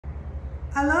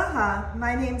Aloha,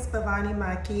 my name's Bhavani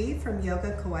Maki from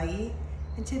Yoga Kauai,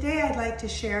 and today I'd like to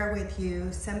share with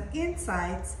you some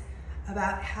insights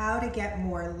about how to get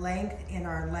more length in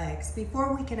our legs.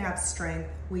 Before we can have strength,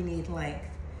 we need length.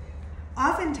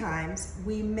 Oftentimes,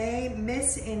 we may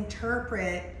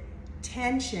misinterpret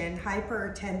tension,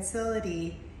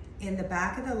 hypertensility in the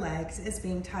back of the legs as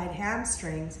being tight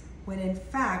hamstrings, when in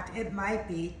fact it might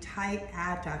be tight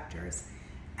adductors.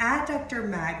 Adductor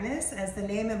magnus, as the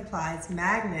name implies,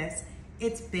 magnus,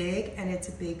 it's big and it's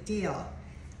a big deal.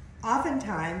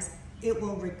 Oftentimes, it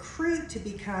will recruit to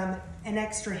become an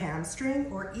extra hamstring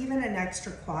or even an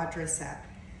extra quadricep.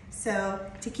 So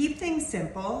to keep things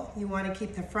simple, you want to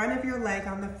keep the front of your leg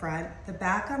on the front, the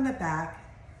back on the back,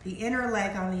 the inner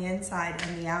leg on the inside,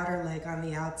 and the outer leg on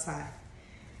the outside.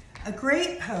 A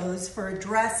great pose for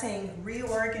addressing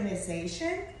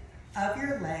reorganization of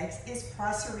your legs is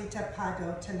Prasaritha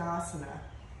Padottanāsana.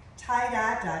 Tight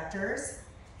adductors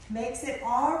makes it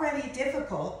already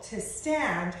difficult to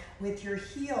stand with your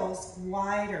heels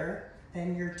wider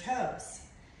than your toes.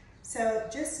 So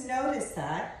just notice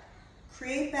that.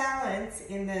 Create balance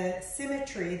in the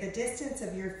symmetry, the distance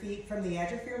of your feet from the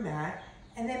edge of your mat,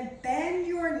 and then bend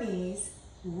your knees,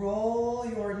 roll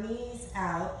your knees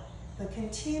out, but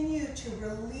continue to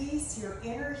release your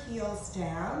inner heels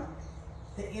down,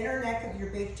 the inner neck of your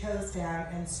big toes down,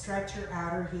 and stretch your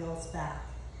outer heels back.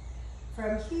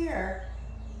 From here,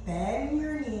 bend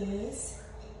your knees,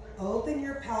 open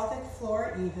your pelvic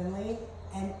floor evenly,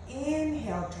 and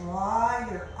inhale, draw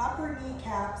your upper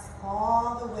kneecaps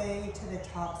all the way to the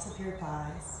tops of your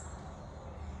thighs.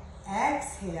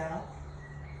 Exhale,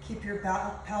 keep your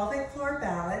pelvic floor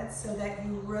balanced so that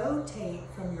you rotate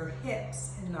from your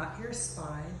hips and not your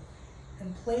spine,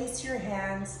 and place your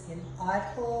hands in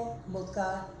Adho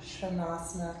Mukha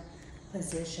Svanasana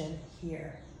position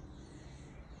here.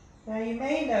 Now you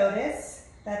may notice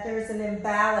that there's an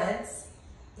imbalance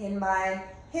in my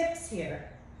hips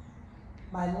here.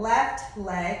 My left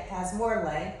leg has more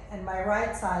length and my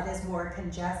right side is more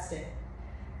congested.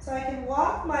 So I can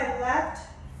walk my left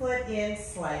foot in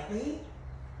slightly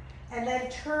and then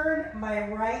turn my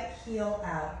right heel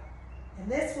out. And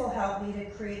this will help me to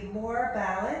create more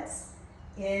balance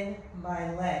in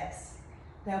my legs.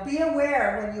 Now be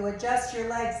aware when you adjust your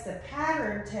legs, the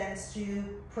pattern tends to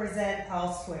present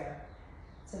elsewhere.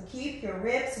 So keep your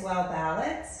ribs well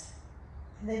balanced,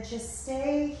 and then just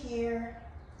stay here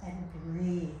and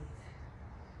breathe.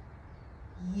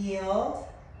 Yield.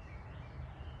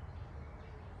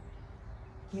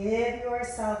 Give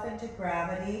yourself into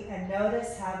gravity and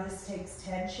notice how this takes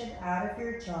tension out of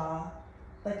your jaw,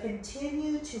 but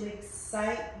continue to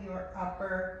excite your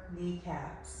upper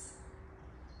kneecaps.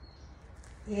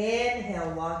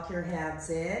 Inhale, walk your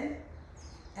hands in.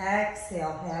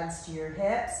 Exhale, hands to your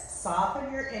hips.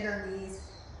 Soften your inner knees.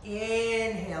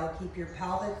 Inhale, keep your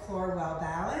pelvic floor well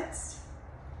balanced.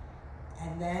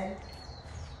 And then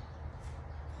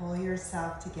pull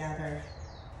yourself together.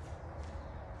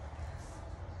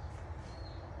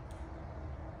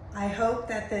 I hope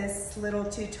that this little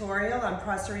tutorial on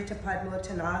Prasaritha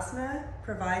Padottanāsana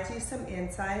provides you some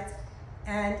insights.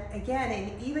 And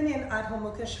again, even in Adho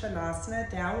Mukha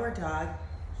Svanasana, downward dog,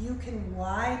 you can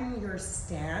widen your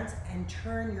stance and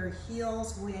turn your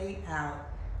heels way out.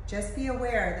 Just be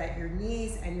aware that your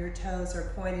knees and your toes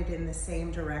are pointed in the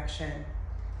same direction.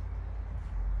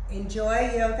 Enjoy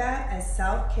yoga as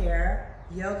self-care.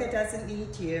 Yoga doesn't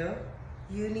need you,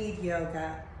 you need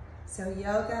yoga. So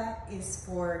yoga is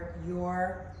for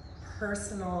your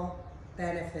personal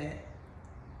benefit.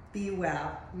 Be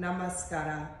well.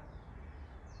 Namaskara.